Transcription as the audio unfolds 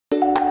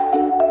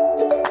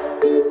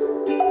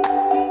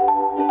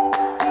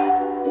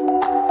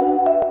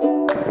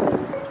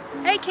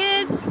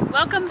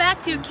welcome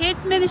back to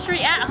Kids Ministry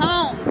at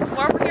Home.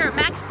 We're here at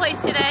Mac's Place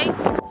today.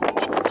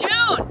 It's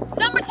June,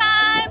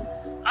 summertime.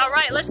 All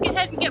right, let's get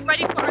ahead and get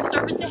ready for our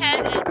service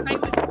ahead and pray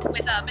with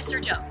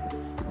Mr. Joe.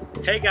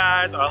 Hey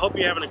guys, I hope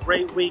you're having a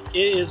great week.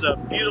 It is a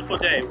beautiful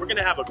day. We're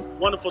gonna have a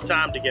wonderful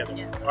time together.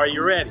 Yes. Are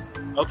you ready?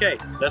 Okay,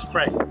 let's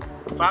pray.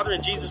 Father,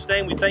 in Jesus'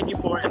 name, we thank you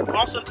for an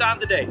awesome time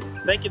today.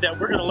 Thank you that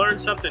we're gonna learn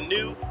something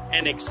new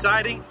and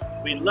exciting.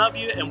 We love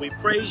you and we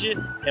praise you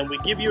and we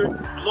give you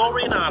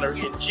glory and honor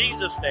in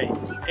Jesus' name.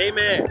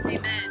 Amen.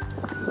 Amen.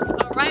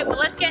 All right, well,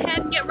 let's get ahead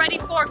and get ready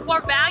for core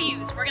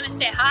values. We're gonna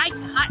say hi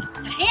to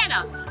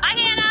Hannah. Hi,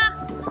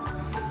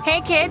 Hannah.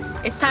 Hey kids,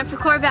 it's time for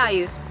core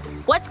values.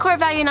 What's core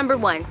value number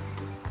 1?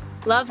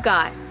 Love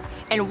God.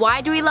 And why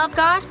do we love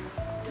God?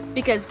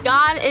 Because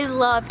God is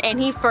love and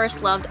He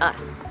first loved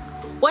us.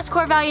 What's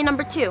core value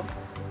number 2?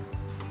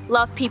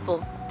 Love people.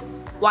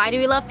 Why do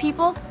we love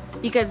people?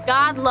 Because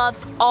God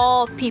loves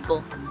all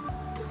people.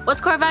 What's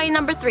core value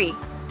number 3?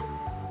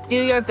 Do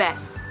your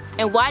best.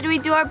 And why do we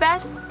do our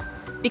best?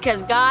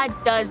 Because God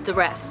does the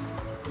rest.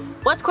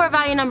 What's core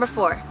value number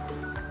 4?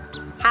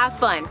 Have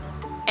fun.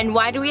 And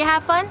why do we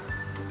have fun?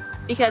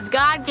 Because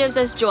God gives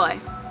us joy.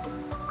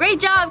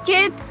 Great job,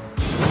 kids!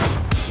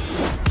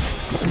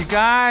 You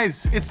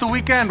guys, it's the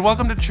weekend.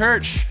 Welcome to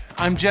church.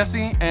 I'm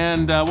Jesse,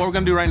 and what we're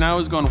gonna do right now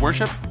is go and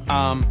worship.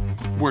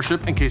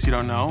 Worship, in case you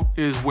don't know,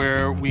 is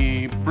where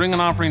we bring an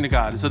offering to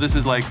God. So this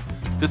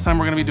time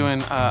we're gonna be doing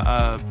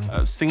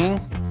singing.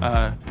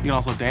 You can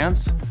also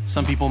dance.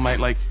 Some people might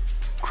like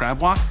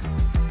crab walk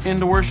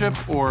into worship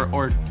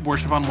or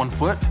worship on one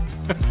foot.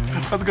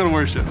 Let's go to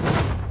worship.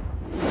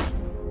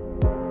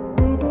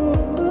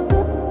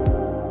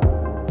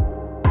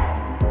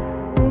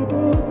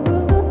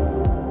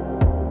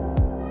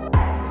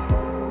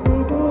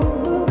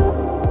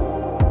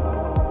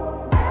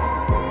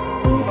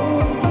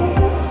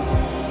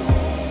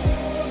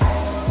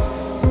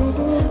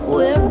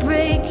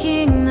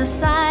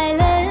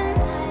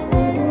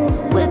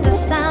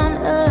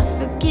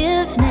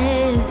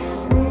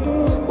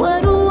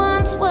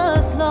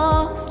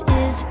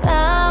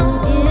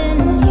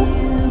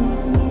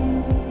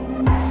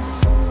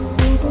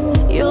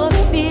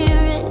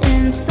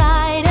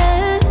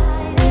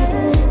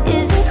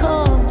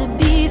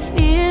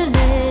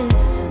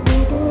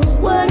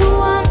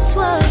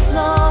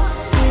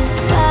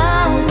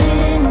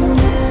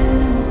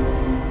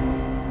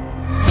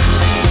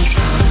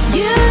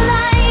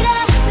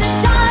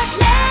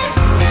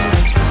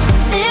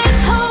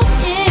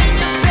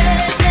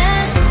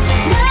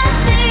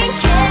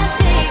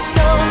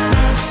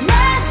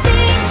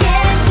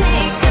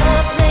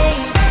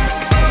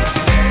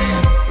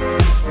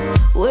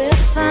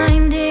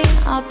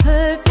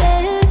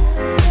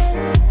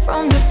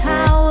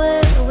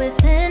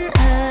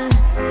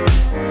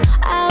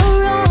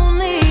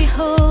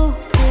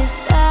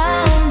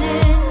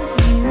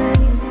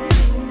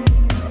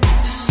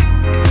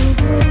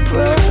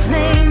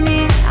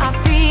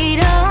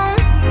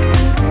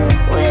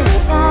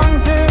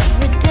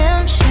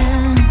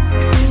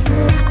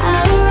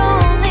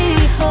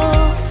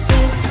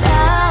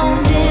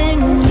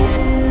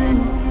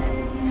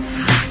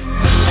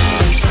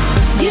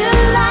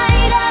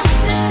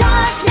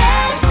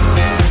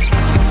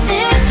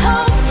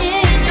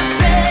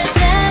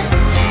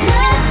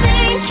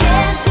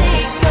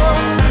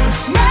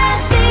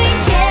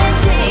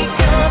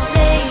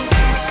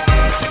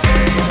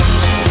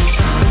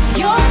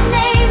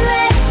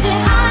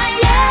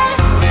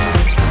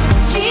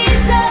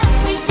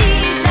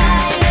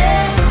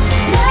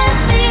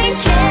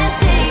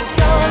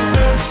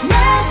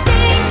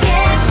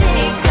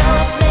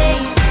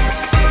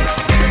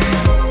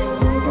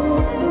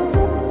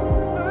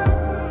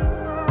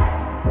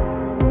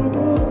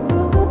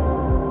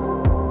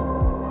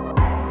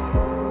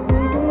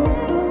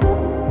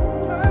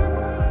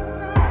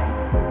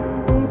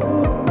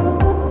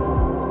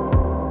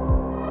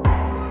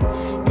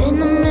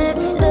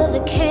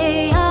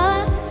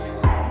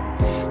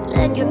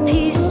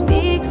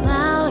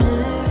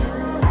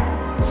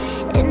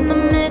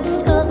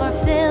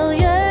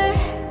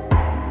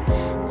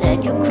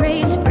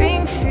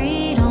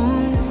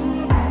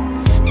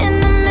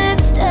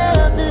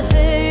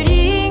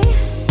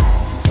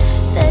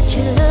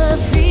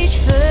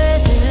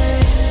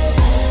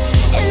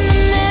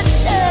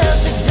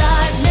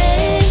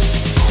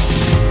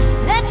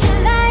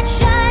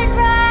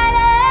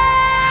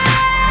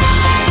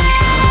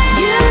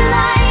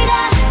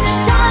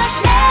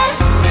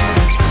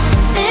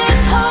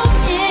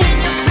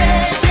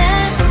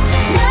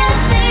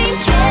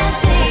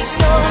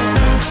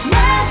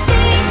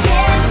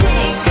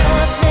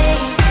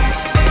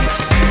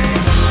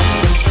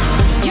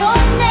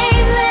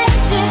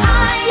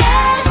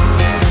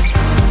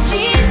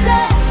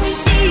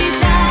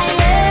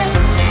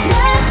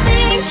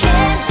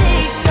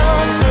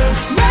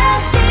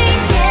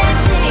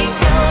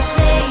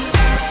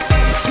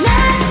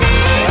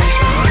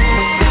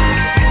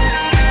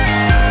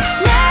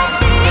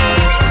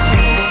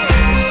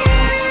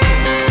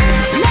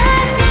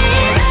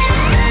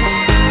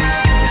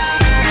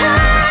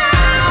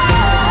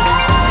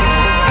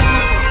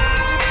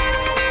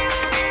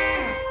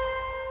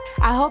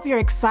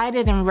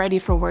 excited and ready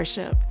for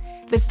worship.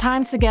 This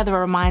time together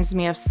reminds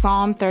me of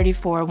Psalm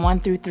 34,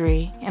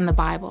 1-3 in the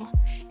Bible.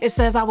 It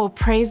says, I will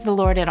praise the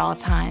Lord at all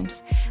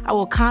times. I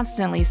will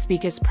constantly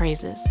speak his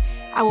praises.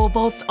 I will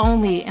boast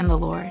only in the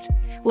Lord.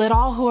 Let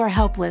all who are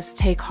helpless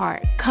take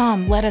heart.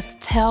 Come, let us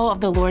tell of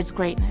the Lord's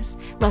greatness.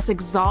 Let's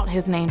exalt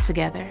his name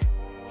together.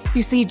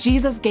 You see,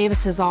 Jesus gave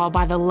us his all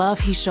by the love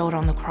he showed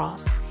on the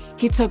cross.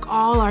 He took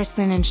all our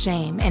sin and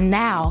shame, and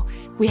now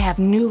we have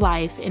new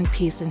life and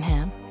peace in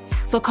him.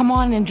 So come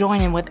on and join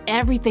in with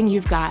everything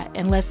you've got,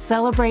 and let's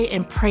celebrate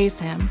and praise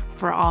him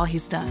for all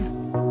he's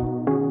done.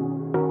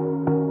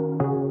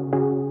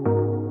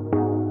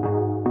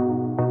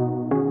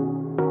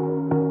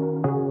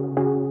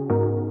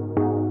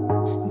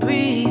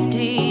 Breathe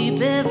deep,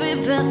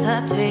 every breath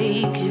I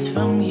take is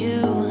from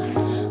you.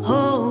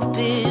 Hope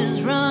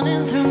is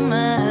running through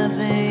my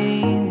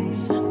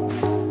veins,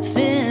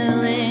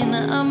 filling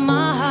up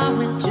my heart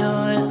with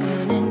joy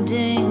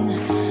unending.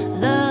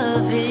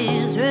 Love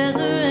is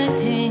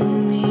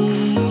resurrecting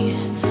me.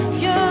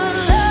 Your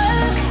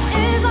love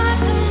is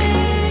life to me,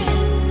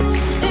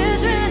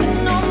 is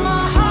written on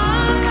my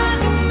heart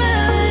like a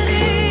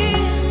melody,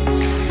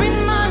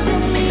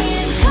 reminding me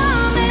and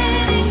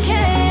coming in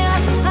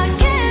chaos. I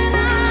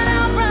cannot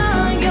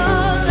outrun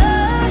your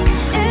love.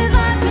 Is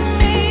life to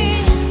me,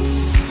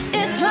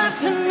 it's life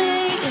to me.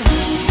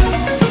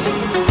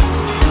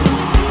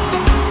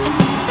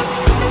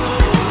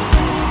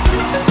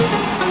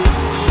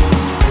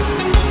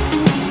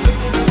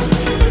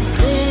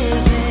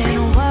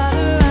 Living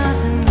water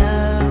rising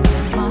up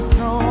in my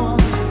soul.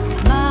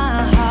 My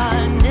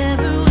heart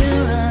never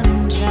will run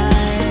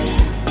dry.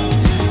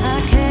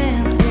 I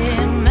can't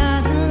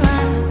imagine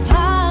life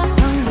apart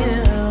from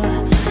you.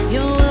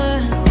 Your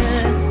word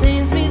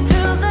sustains me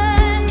through the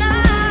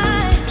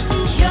night.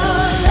 Your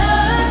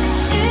love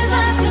is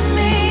life to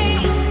me,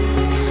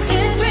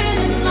 it's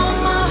written on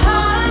my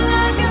heart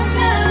like a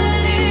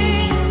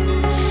melody,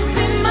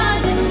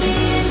 reminding me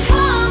and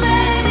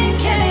coming in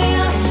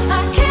chaos.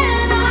 I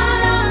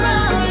cannot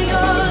outrun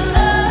your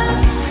love.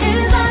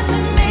 Is life to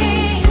me,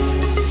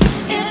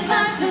 it's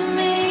life to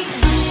me.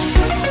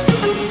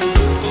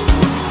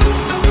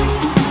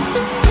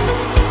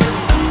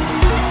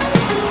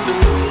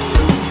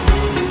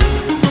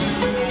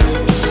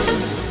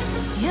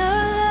 Your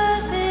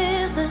love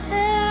is the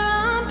air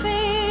I'm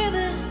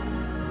breathing.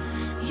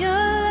 Your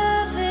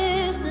love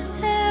is the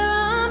air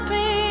I'm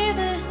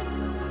breathing.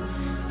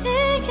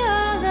 In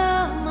your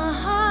love, my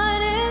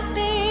heart is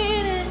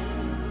beating.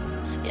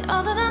 You're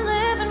all that I'm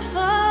living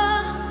for,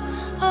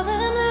 all that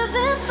I'm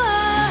living for.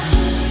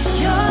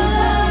 Your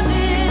love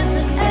is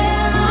the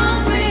air I'm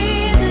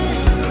breathing.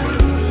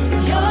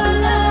 Your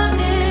love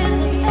is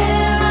the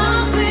air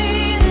I'm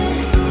breathing.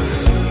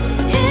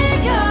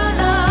 In your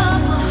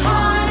love, my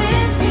heart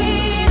is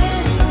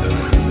beating.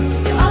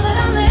 You're all that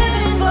I'm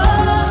living for,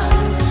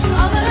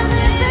 all that I'm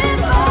living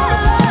for.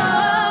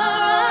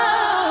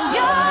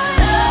 Your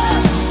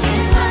love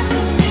is life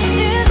to me,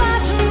 is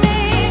life to me.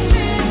 It's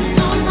written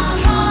on my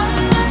heart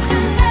like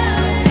a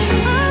melody,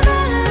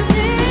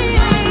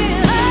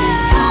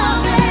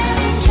 coming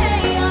in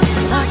chaos.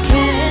 I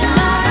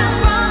cannot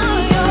outrun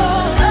your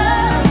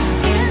love.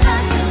 Is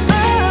life to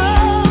me,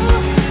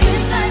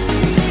 it's life to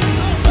me.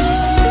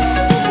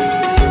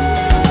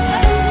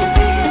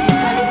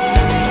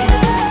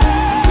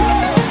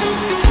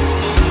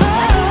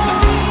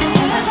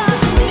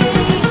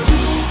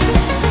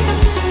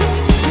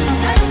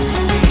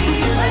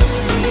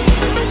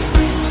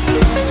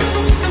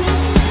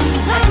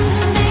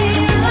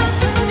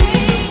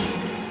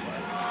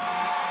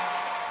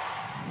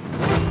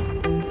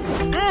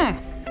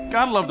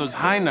 Gotta love those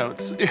high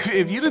notes.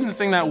 If you didn't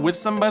sing that with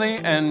somebody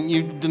and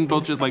you didn't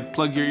both just like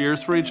plug your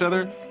ears for each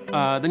other,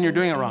 then you're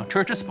doing it wrong.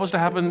 Church is supposed to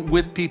happen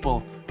with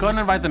people. Go ahead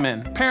and invite them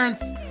in.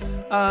 Parents,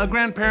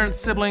 grandparents,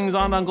 siblings,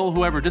 aunt, uncle,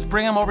 whoever. Just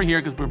bring them over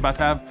here because we're about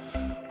to have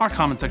our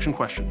comment section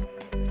question.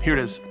 Here it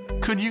is.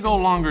 Could you go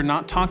longer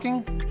not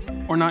talking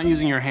or not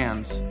using your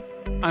hands?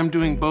 I'm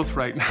doing both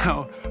right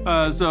now.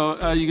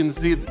 So you can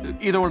see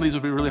either one of these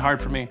would be really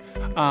hard for me.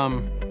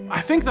 I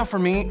think though for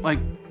me, like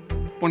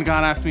when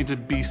God asked me to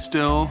be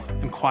still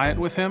and quiet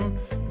with him,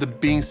 the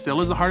being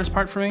still is the hardest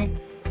part for me.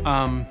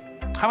 How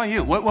about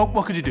you?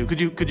 What could you do? Could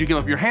you give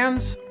up your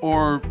hands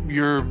or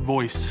your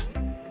voice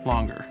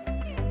longer?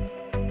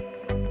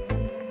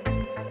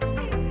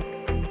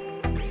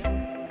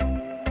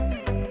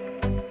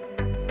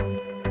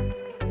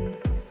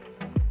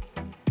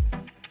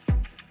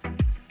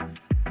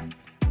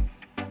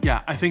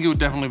 Yeah, I think it would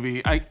definitely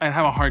be, I'd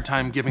have a hard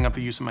time giving up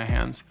the use of my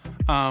hands.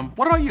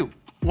 What about you?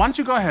 Why don't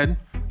you go ahead,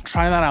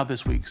 try that out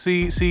this week.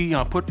 See,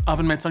 put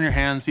oven mitts on your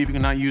hands, see if you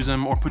can not use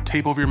them, or put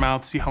tape over your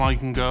mouth, see how long you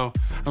can go,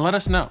 and let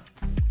us know.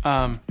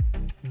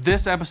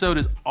 This episode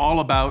is all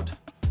about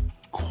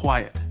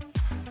quiet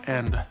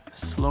and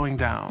slowing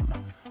down.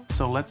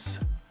 So let's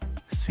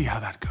see how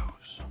that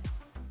goes.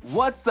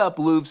 What's up,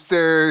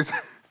 Loopsters?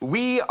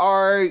 We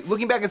are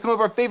looking back at some of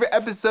our favorite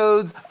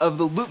episodes of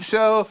The Loop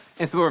Show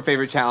and some of our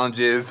favorite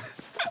challenges.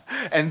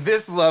 And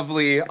this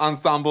lovely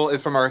ensemble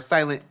is from our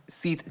Silent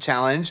Seat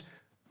Challenge.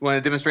 Want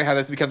to demonstrate how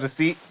this becomes a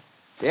seat?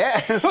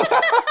 Yeah.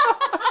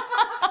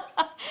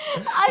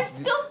 I'm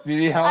still. Do you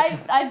need help?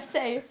 I'm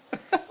safe.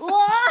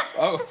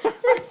 Oh.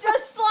 It's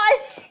just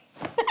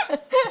sliding.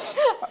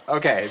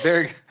 Okay,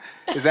 there.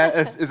 Is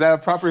that a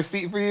proper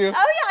seat for you? Oh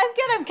yeah, I'm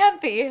good. I'm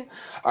comfy.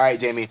 All right,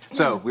 Jamie.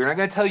 So we're not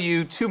going to tell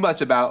you too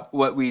much about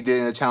what we did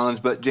in the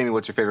challenge, but Jamie,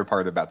 what's your favorite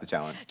part about the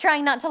challenge?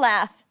 Trying not to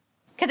laugh,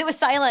 because it was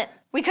silent.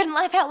 We couldn't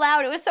laugh out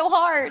loud. It was so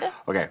hard.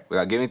 Okay,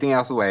 without giving anything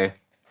else away,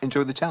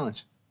 enjoy the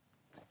challenge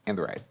and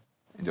the ride.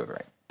 Enjoy the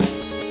ride.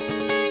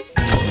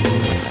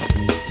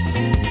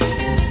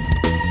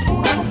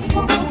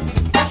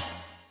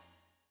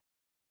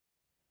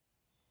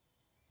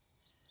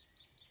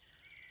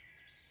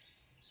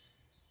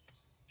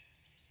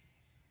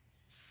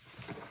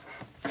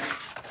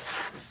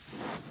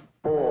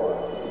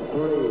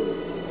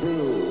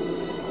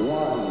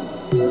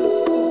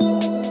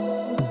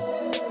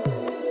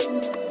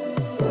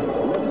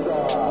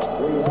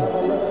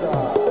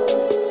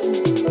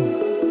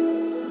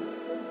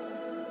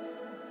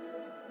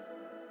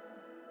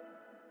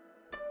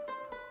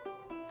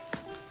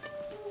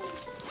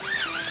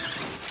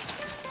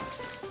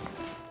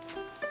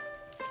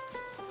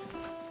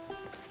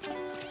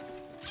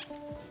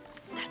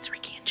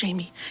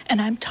 Jamie,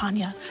 and I'm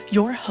Tanya,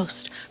 your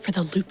host for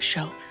the Loop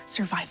Show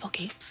Survival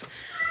Games.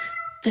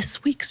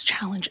 This week's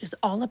challenge is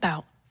all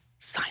about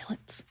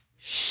silence.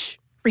 Shh.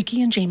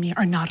 Ricky and Jamie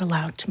are not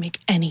allowed to make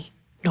any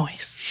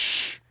noise.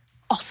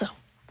 Also,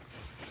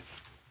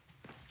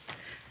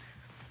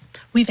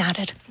 we've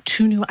added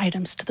 2 new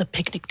items to the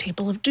picnic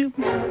table of doom.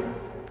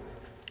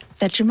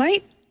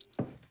 Vegemite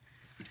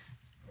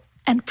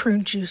and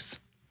prune juice.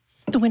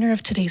 The winner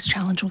of today's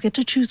challenge will get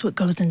to choose what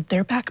goes in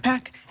their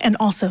backpack and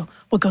also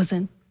what goes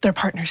in their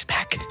partner's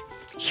pack.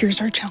 Here's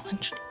our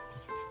challenge.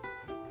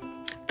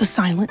 The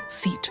Silent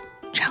Seat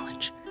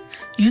Challenge.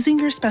 Using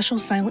your special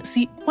Silent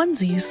Seat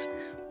onesies,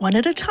 one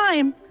at a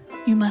time,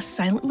 you must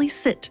silently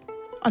sit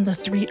on the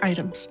 3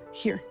 items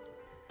here.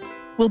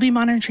 We'll be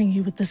monitoring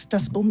you with this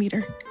decibel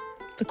meter.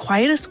 The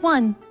quietest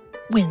one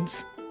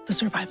wins the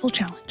survival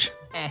challenge.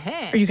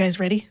 Are you guys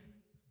ready?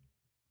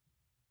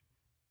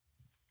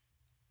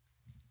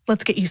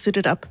 Let's get you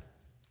suited up.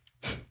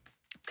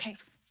 Okay,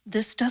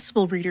 this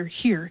decibel reader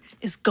here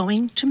is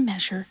going to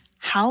measure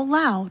how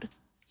loud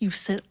you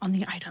sit on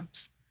the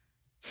items.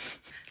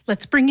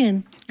 Let's bring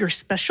in your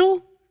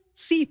special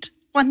seat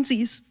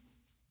onesies.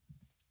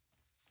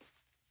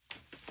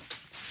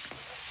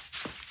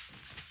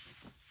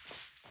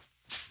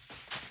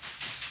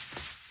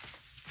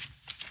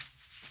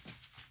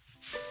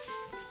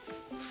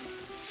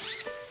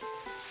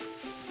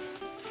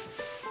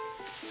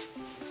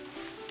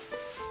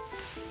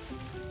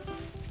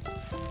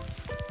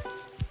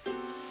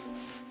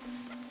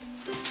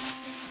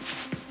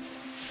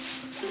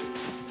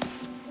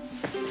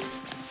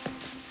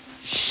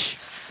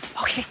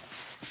 Okay,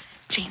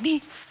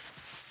 Jamie,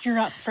 you're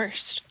up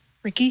first.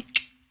 Ricky?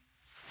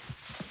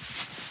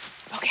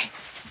 Okay,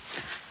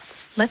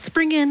 let's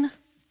bring in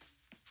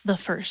the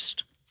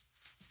first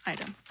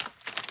item.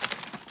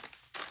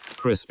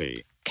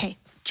 Crispy. Okay,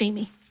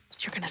 Jamie,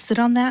 you're gonna sit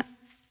on that,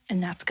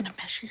 and that's gonna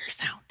measure your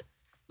sound.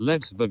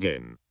 Let's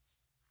begin.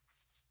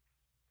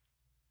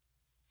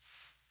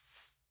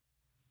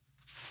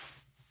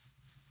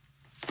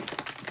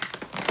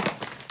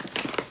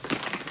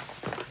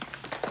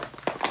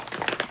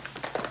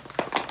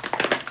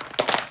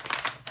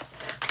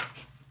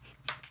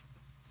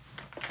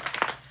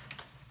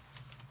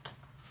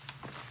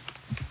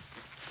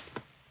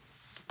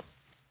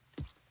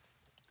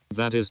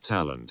 That is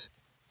talent.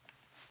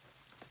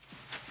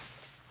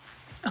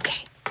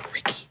 Okay,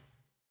 Ricky.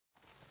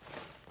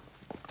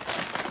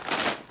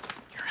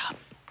 You're up.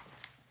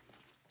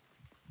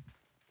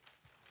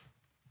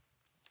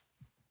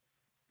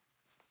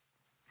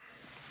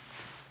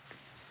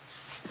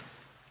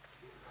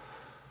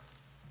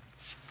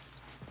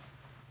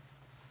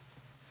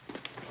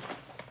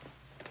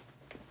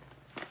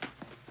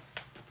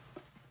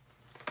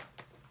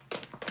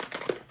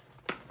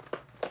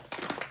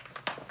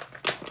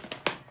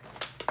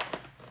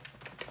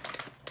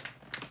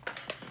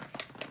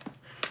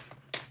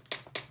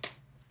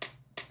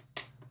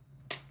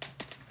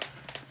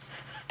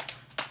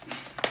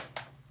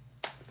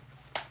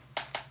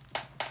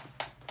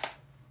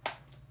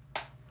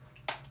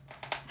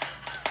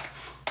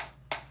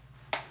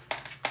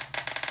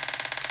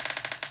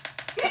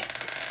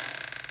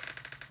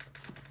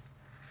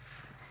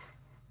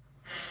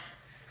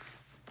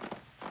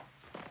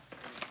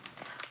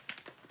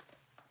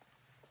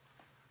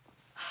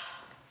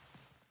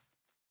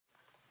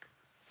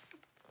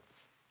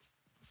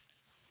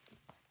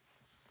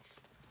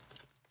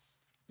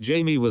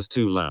 Jamie was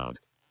too loud.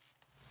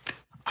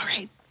 All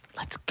right,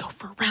 let's go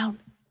for round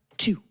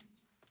 2.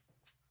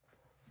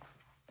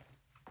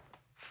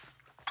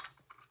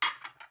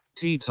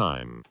 Tea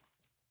time.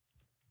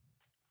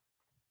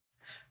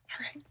 All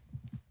right,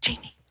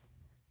 Jamie.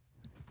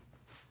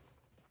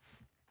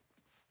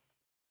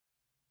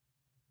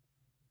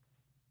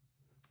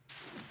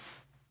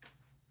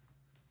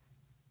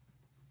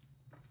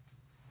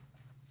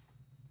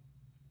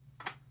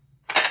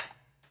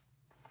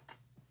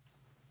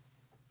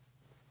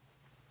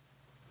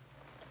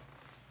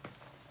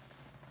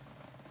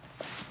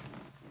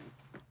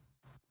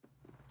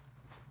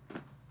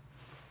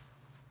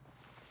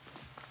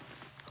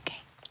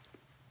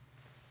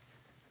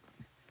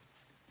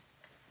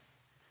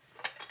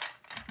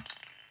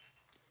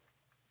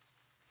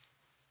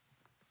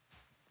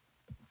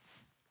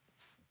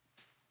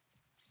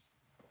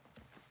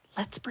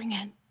 let's bring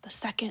in the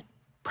second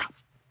prop.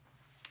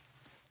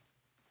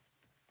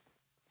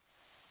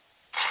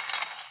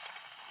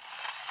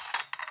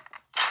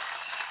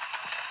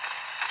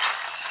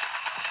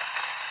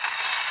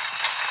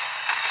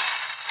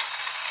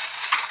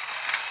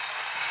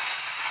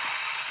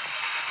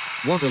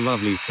 What a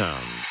lovely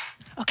sound.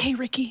 Okay,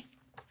 Ricky,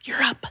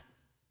 you're up.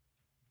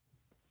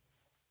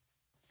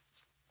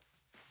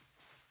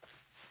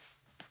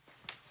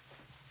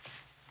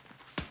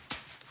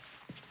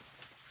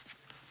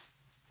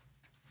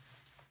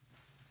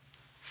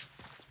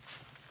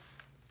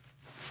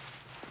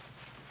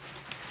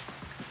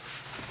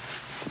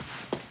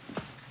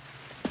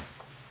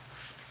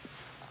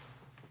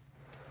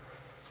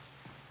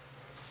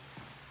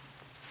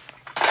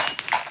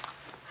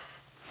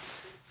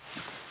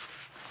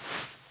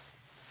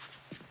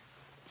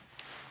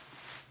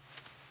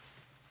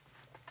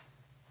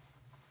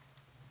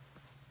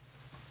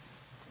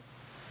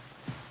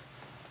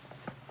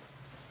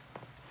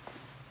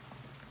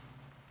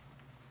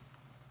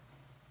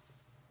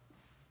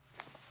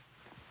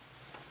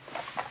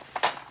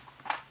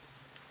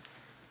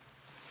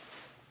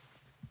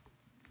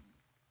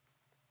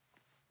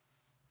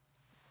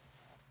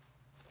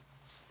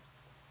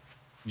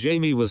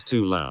 Jamie was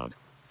too loud.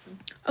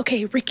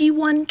 Okay, Ricky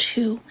won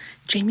 2,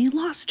 Jamie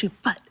lost 2,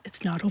 but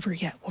it's not over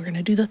yet. We're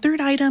gonna do the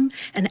third item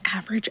and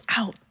average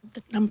out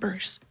the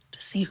numbers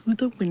to see who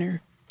the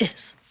winner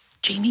is.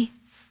 Jamie,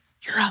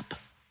 you're up.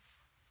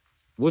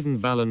 Wooden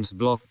balance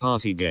block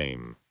party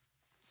game.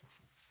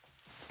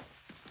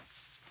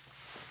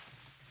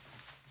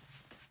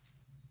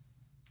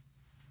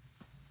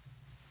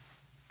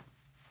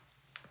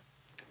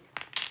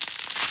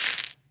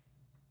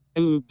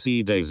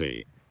 Oopsie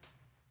daisy.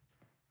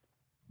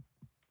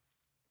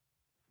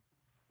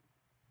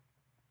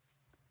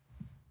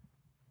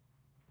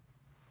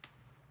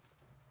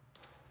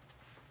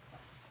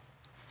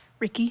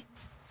 Ricky,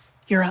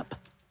 you're up.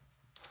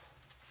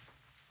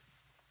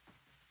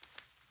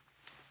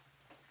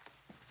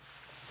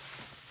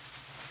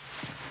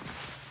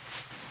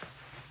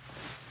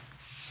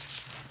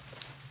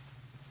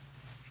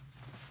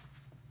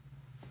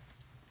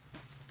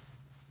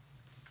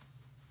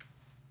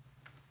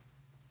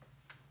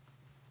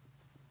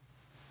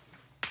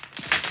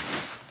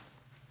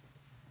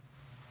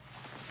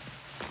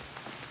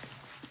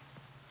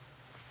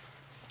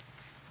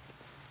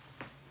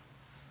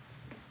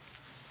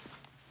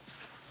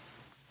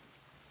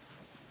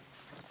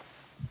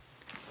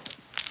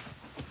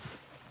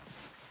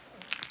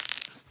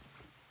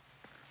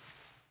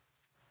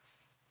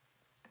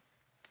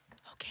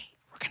 Okay,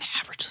 we're gonna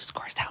average the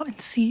scores out and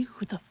see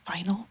who the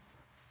final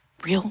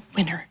real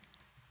winner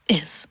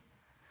is.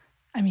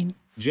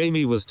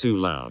 Jamie was too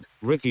loud.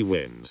 Ricky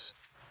wins.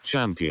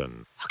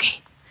 Champion.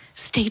 Okay,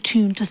 stay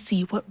tuned to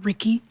see what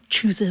Ricky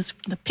chooses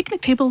from the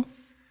picnic table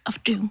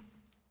of doom.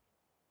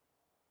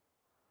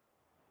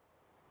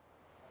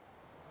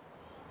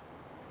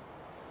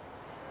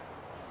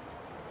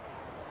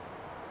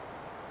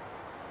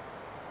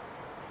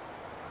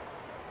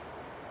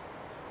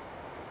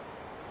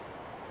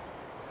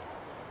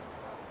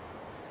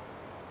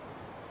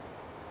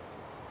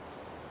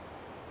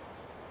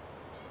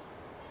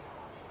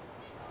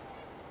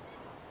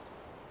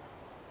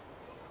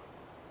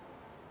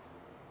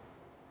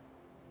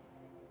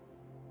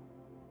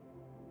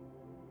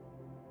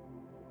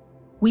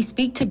 We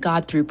speak to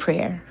God through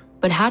prayer,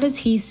 but how does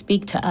He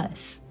speak to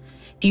us?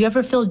 Do you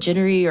ever feel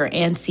jittery or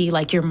antsy,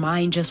 like your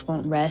mind just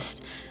won't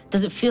rest?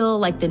 Does it feel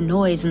like the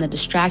noise and the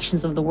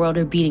distractions of the world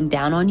are beating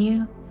down on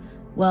you?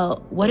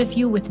 Well, what if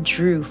you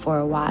withdrew for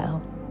a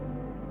while?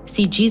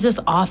 See, Jesus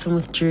often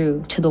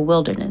withdrew to the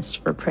wilderness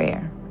for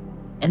prayer.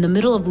 In the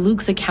middle of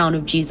Luke's account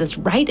of Jesus,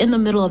 right in the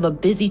middle of a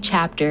busy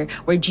chapter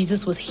where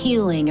Jesus was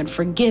healing and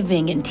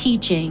forgiving and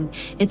teaching,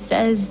 it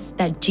says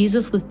that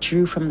Jesus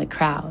withdrew from the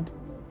crowd.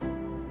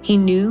 He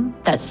knew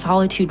that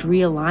solitude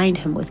realigned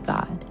him with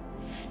God.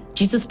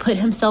 Jesus put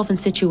himself in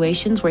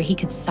situations where he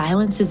could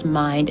silence his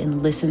mind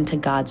and listen to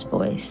God's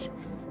voice.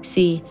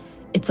 See,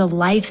 it's a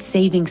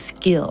life-saving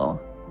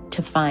skill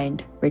to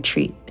find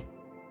retreat.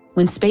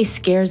 When space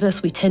scares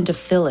us, we tend to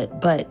fill it,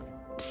 but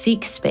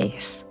seek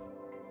space.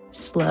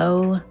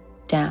 Slow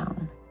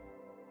down.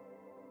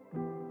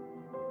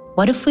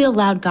 What if we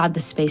allowed God the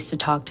space to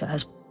talk to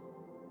us?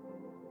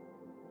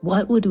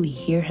 What would we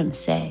hear him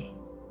say?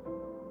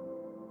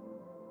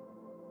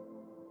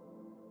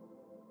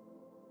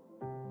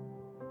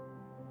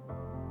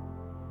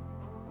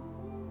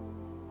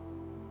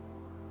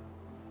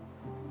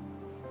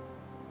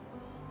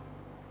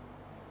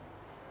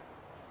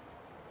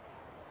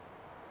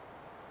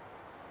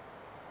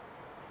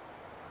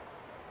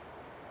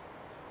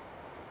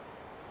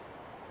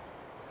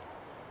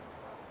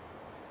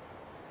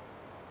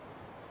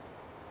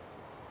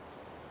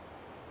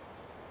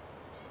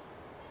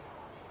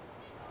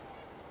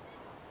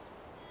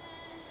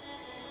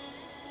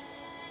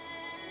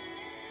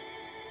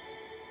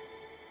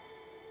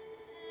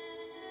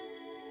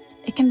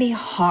 It can be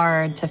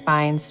hard to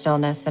find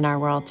stillness in our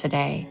world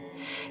today.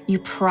 You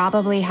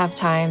probably have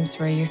times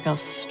where you feel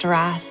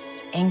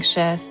stressed,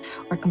 anxious,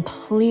 or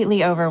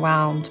completely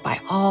overwhelmed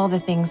by all the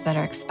things that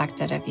are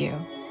expected of you.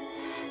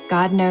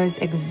 God knows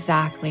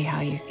exactly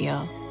how you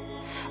feel.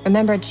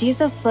 Remember,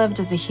 Jesus lived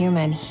as a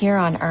human here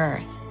on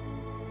earth.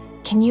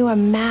 Can you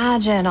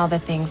imagine all the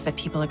things that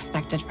people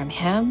expected from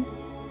him?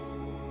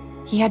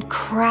 He had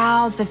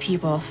crowds of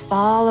people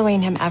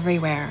following him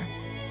everywhere,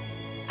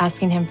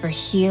 asking him for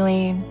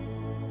healing,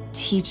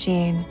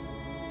 teaching,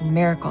 and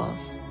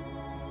miracles,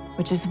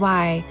 which is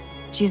why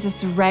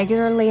Jesus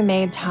regularly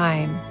made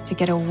time to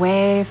get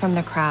away from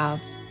the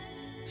crowds,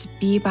 to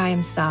be by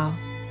himself,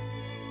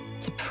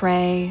 to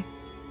pray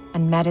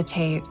and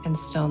meditate in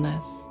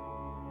stillness.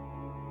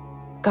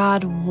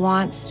 God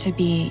wants to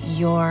be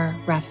your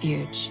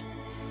refuge,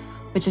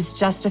 which is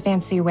just a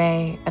fancy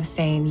way of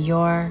saying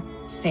your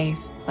safe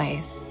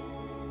place.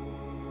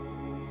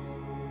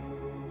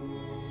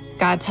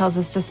 God tells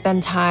us to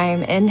spend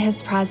time in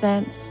his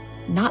presence,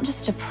 not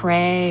just to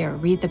pray or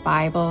read the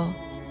Bible,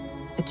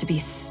 but to be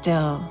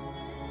still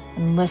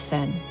and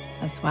listen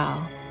as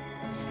well.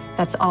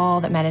 That's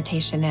all that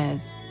meditation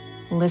is,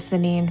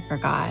 listening for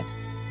God.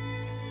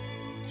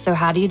 So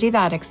how do you do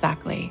that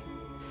exactly?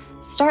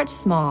 Start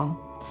small.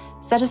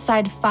 Set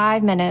aside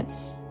 5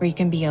 minutes where you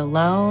can be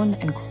alone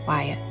and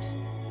quiet.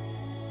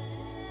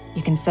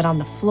 You can sit on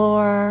the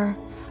floor,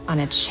 on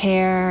a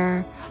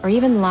chair, or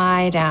even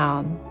lie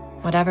down,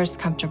 whatever's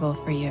comfortable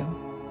for you.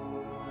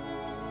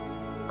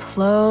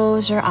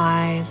 Close your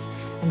eyes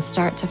and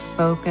start to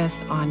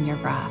focus on your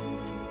breath.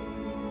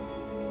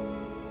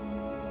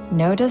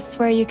 Notice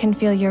where you can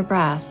feel your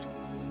breath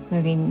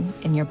moving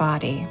in your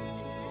body.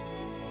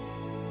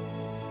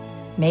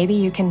 Maybe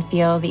you can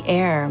feel the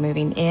air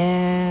moving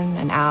in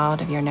and out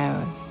of your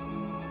nose.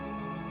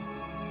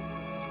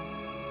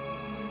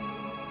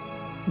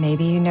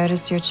 Maybe you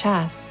notice your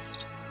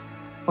chest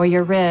or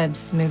your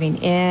ribs moving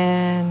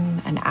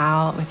in and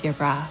out with your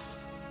breath.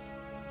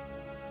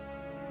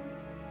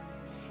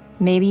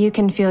 Maybe you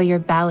can feel your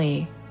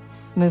belly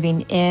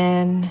moving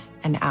in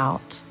and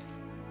out.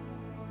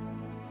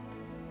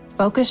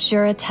 Focus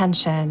your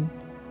attention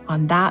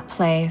on that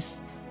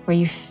place where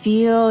you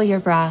feel your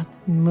breath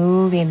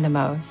moving the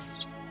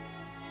most.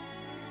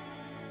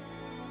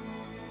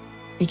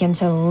 Begin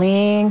to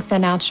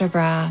lengthen out your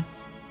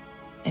breath,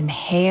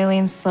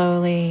 inhaling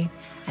slowly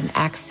and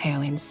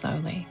exhaling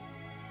slowly.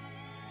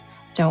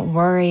 Don't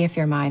worry if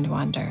your mind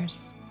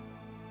wanders.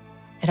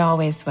 It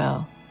always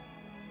will.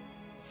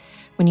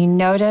 When you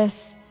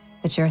notice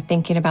that you're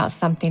thinking about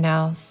something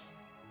else,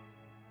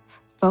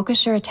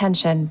 focus your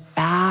attention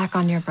back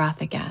on your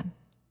breath again.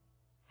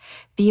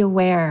 Be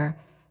aware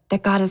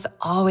that God is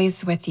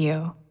always with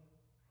you.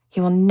 He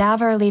will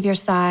never leave your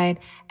side,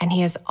 and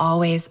he is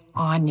always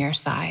on your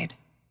side.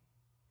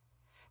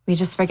 We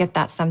just forget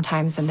that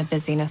sometimes in the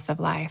busyness of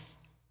life.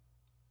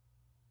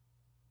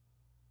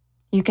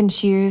 You can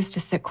choose to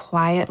sit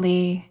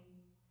quietly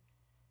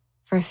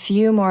for a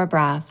few more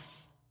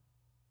breaths,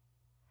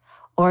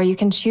 or you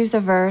can choose a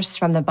verse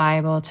from the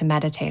Bible to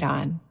meditate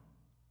on.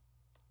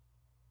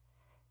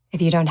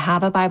 If you don't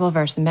have a Bible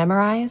verse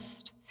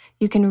memorized,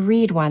 you can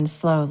read one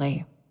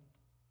slowly.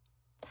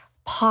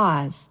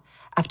 Pause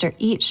after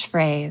each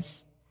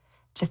phrase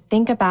to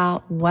think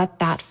about what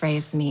that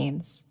phrase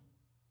means.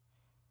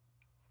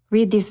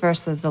 Read these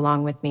verses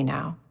along with me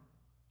now.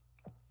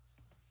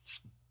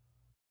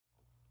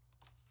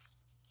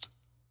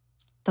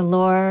 The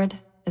Lord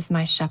is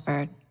my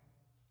shepherd.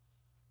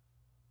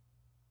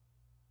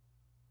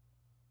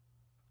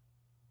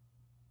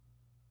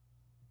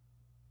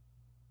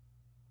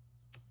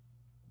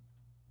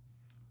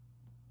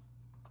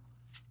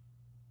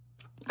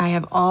 I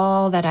have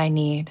all that I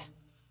need.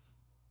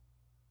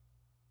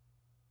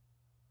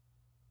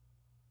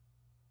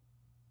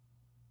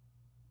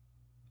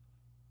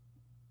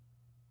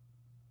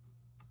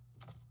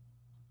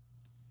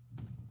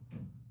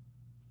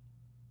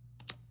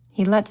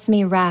 He lets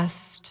me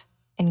rest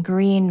in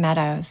green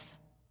meadows.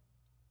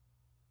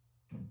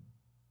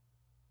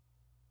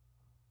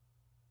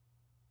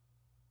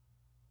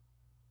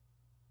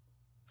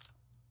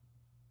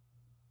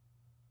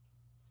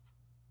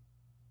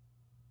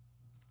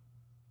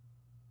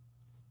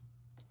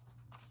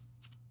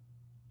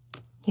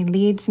 He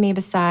leads me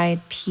beside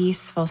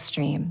peaceful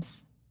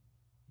streams.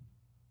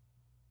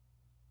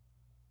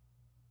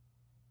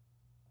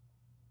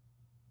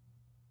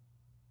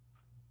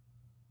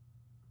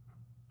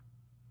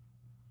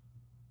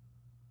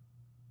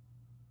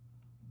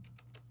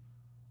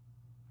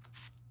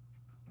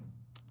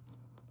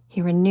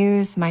 He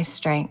renews my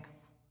strength.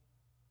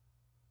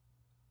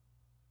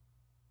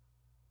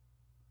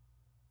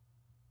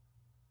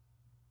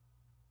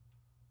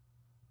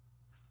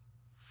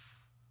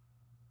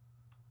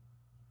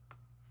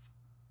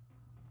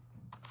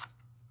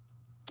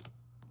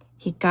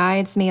 He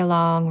guides me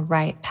along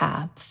right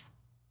paths.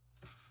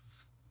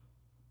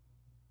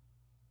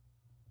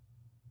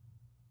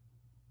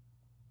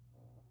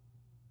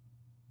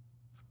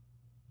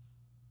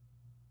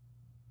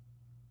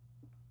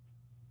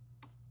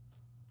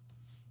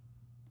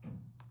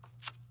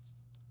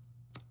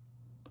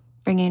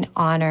 bringing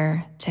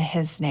honor to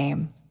his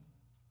name.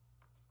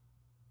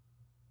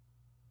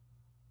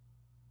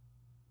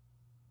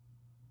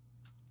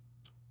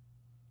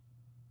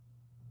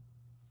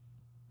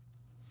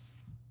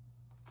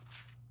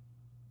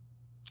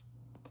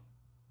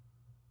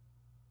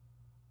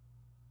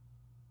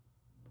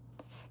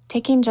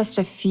 Taking just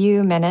a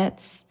few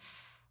minutes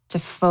to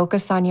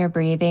focus on your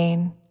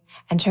breathing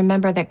and to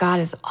remember that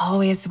God is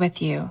always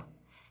with you,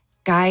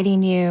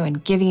 guiding you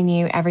and giving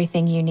you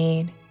everything you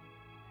need,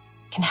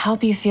 can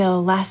help you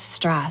feel less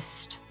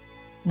stressed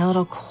and a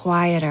little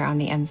quieter on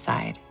the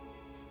inside.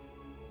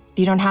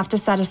 You don't have to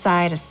set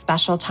aside a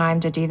special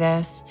time to do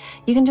this.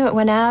 You can do it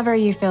whenever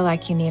you feel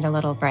like you need a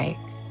little break.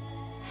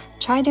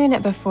 Try doing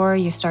it before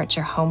you start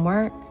your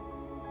homework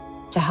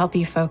to help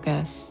you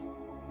focus,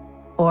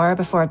 or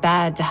before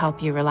bed to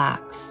help you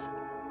relax.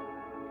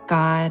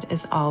 God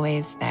is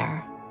always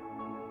there.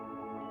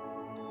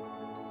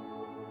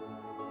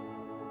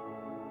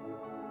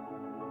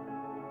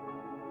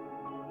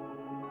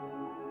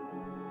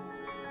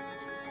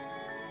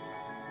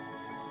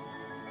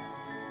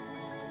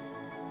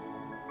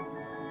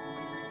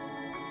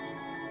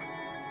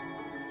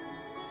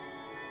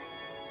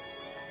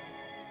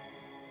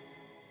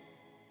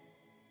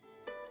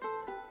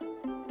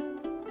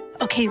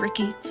 Okay,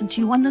 Ricky, since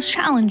you won this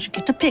challenge, you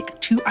get to pick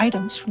 2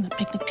 items from the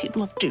picnic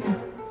table of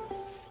doom.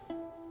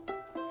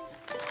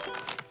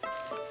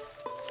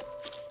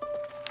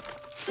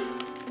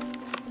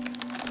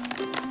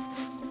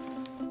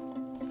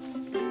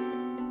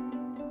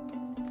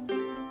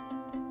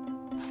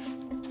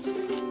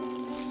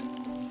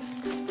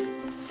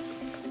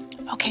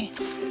 Okay,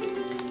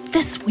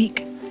 this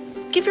week,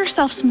 give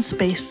yourself some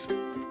space.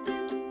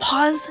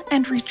 Pause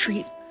and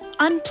retreat,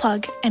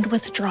 unplug and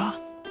withdraw.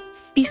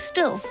 Be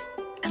still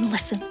and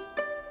listen.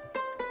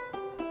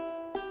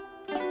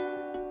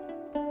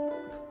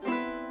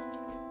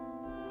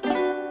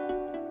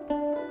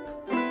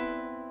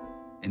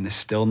 In the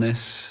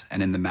stillness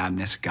and in the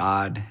madness,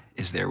 God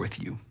is there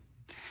with you.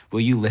 Will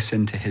you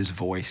listen to his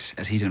voice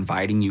as he's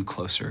inviting you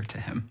closer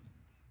to him?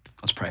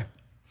 Let's pray.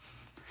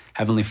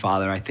 Heavenly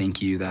Father, I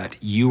thank you that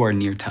you are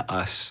near to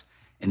us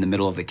in the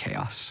middle of the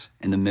chaos,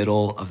 in the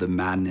middle of the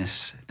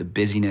madness, the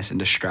busyness and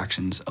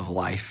distractions of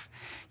life.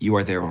 You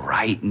are there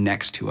right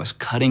next to us,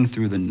 cutting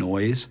through the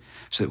noise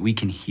so that we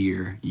can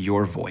hear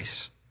your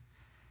voice.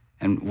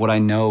 And what I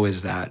know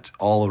is that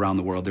all around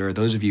the world, there are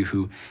those of you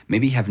who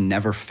maybe have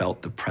never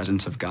felt the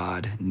presence of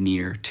God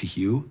near to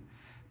you,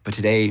 but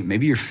today,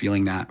 maybe you're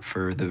feeling that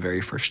for the very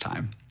first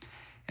time.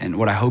 And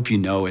what I hope you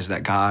know is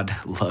that God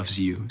loves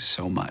you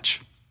so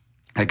much,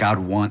 that God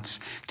wants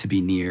to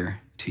be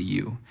near to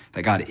you,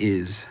 that God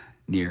is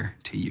near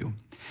to you.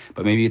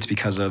 But maybe it's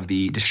because of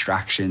the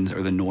distractions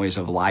or the noise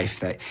of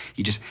life that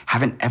you just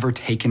haven't ever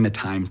taken the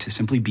time to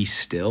simply be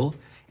still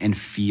and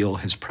feel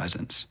his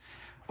presence.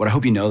 What I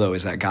hope you know, though,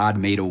 is that God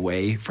made a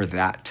way for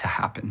that to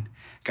happen.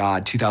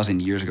 God,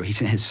 2,000 years ago, he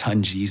sent his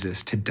son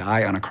Jesus to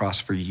die on a cross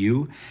for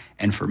you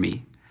and for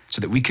me,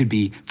 so that we could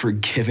be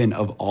forgiven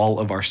of all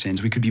of our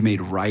sins. We could be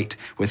made right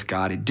with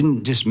God. It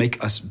didn't just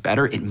make us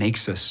better, it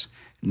makes us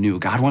new.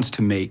 God wants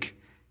to make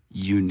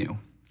you new.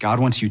 God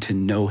wants you to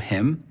know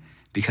him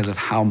because of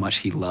how much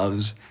he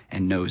loves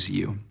and knows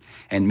you.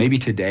 And maybe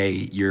today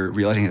you're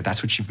realizing that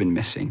that's what you've been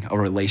missing, a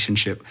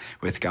relationship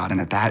with God, and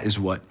that is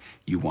what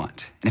you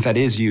want. And if that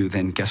is you,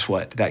 then guess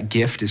what? That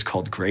gift is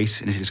called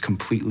grace, and it is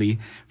completely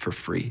for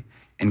free.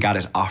 And God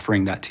is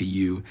offering that to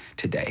you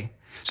today.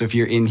 So if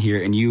you're in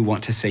here and you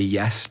want to say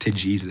yes to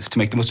Jesus, to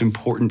make the most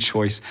important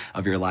choice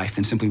of your life,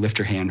 then simply lift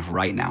your hand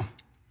right now.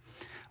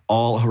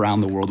 All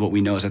around the world, what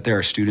we know is that there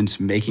are students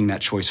making that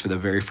choice for the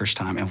very first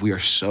time, and we are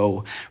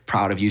so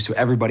proud of you. So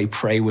everybody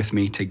pray with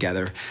me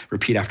together.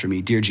 Repeat after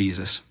me. Dear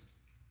Jesus,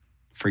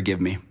 forgive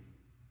me.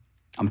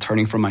 I'm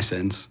turning from my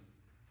sins.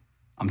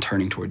 I'm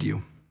turning toward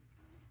you.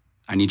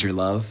 I need your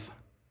love.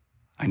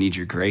 I need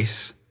your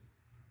grace,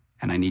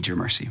 and I need your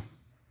mercy.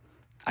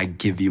 I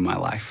give you my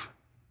life.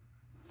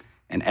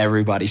 And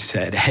everybody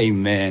said,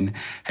 amen.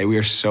 Hey, we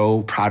are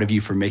so proud of you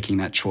for making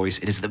that choice.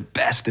 It is the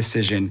best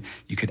decision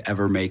you could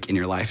ever make in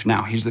your life.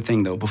 Now, here's the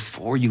thing though,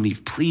 before you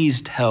leave,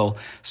 please tell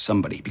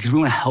somebody, because we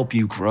want to help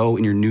you grow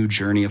in your new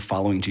journey of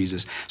following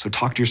Jesus. So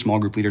talk to your small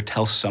group leader,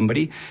 tell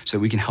somebody so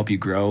we can help you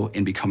grow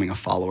in becoming a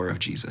follower of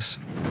Jesus.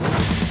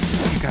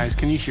 You guys,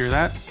 can you hear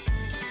that?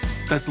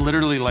 That's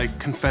literally like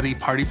confetti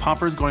party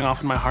poppers going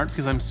off in my heart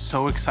because I'm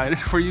so excited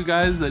for you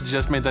guys that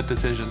just made that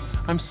decision.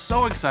 I'm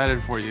so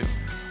excited for you.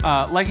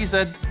 Like he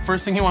said,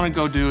 first thing you want to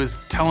go do is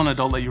tell an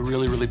adult that you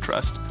really, really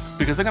trust,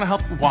 because they're going to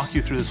help walk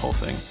you through this whole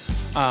thing.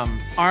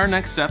 Our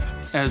next step,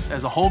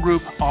 as a whole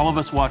group, all of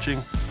us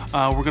watching,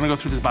 we're going to go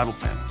through this Bible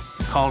plan.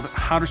 It's called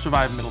How to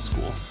Survive Middle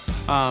School.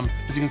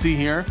 As you can see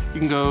here, you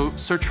can go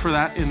search for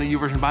that in the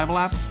YouVersion Bible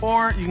app,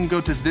 or you can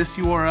go to this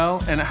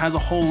URL, and it has a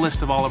whole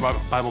list of all of our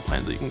Bible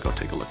plans that you can go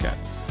take a look at.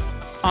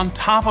 On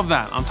top of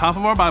that, on top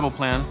of our Bible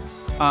plan,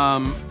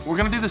 we're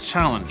going to do this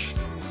challenge.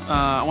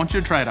 I want you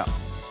to try it out.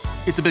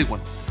 It's a big one.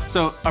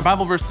 So our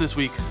Bible verse this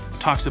week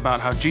talks about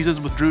how Jesus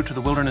withdrew to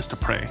the wilderness to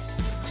pray.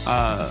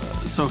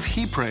 So if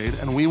he prayed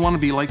and we want to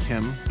be like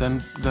him,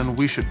 then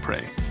we should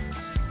pray.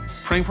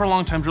 Praying for a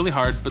long time is really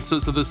hard, but so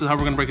this is how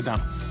we're going to break it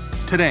down.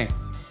 Today,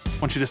 I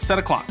want you to set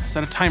a clock,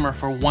 set a timer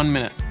for 1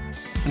 minute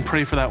and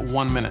pray for that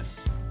 1 minute.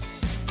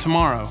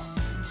 Tomorrow,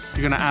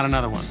 you're going to add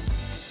another one.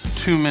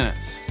 2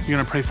 minutes. You're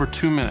going to pray for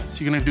 2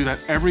 minutes. You're going to do that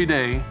every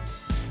day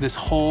this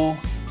whole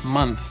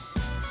month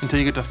until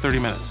you get to 30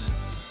 minutes.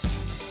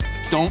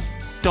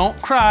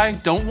 Don't cry,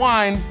 don't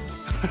whine.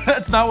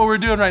 That's not what we're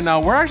doing right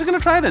now. We're actually going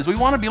to try this. We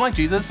want to be like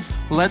Jesus.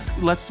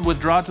 Let's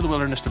withdraw to the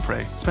wilderness to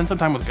pray. Spend some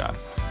time with God.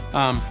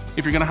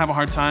 If you're going to have a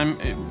hard time,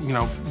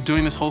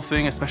 doing this whole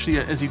thing, especially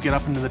as you get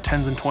up into the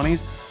 10s and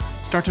 20s,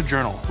 start to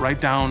journal. Write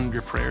down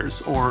your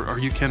prayers, or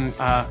you can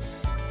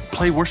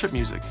play worship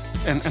music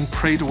and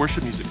pray to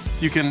worship music.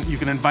 You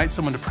can invite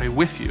someone to pray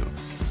with you.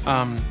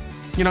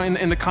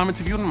 In the comments,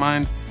 if you wouldn't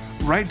mind,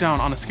 write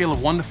down on a scale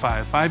of 1 to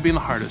 5, 5 being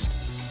the hardest,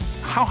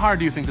 how hard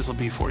do you think this will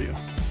be for you?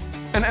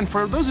 And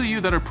for those of you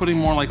that are putting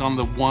more like on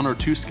the 1 or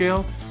 2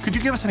 scale, could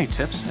you give us any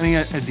tips, any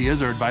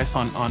ideas or advice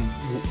on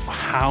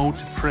how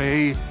to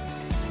pray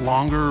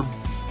longer,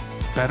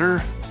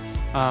 better?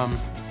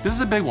 This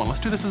is a big one.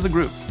 Let's do this as a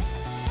group.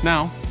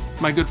 Now,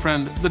 my good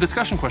friend, the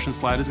discussion question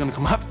slide is going to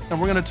come up,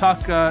 and we're going to talk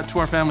to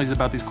our families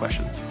about these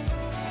questions.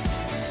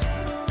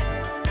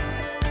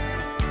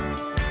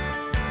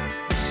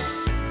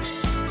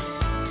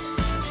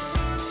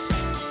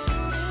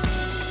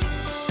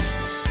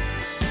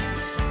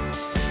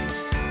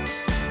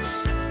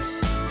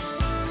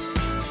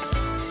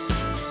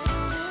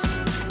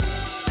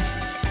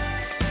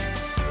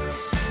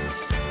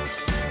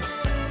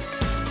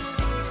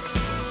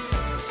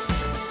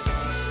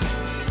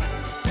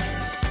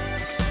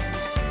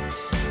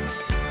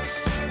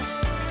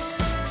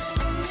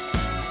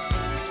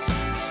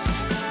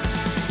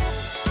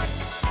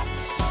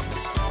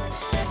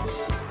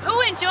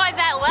 Enjoyed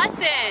that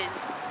lesson.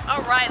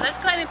 All right, let's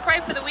go ahead and pray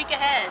for the week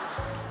ahead.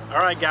 All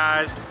right,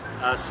 guys.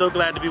 So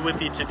glad to be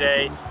with you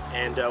today.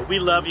 And we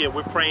love you.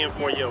 We're praying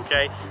for you,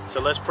 okay?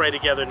 So let's pray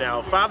together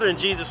now. Father, in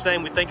Jesus'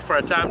 name, we thank you for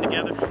our time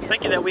together.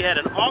 Thank you that we had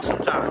an awesome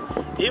time.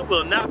 It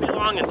will not be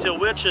long until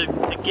we're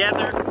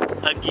together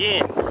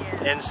again.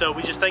 And so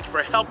we just thank you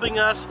for helping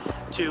us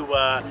to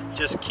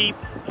just keep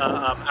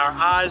our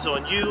eyes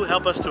on you,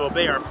 help us to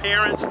obey our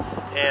parents,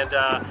 and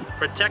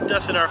protect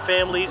us and our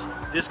families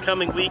this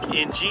coming week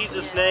in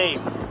Jesus'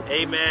 name.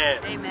 Amen.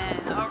 Amen.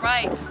 All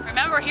right.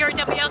 Remember, here at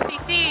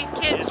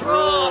WLCC, kids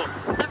rule.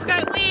 Have a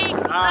great week.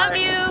 Bye. Love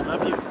you.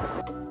 Love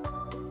you.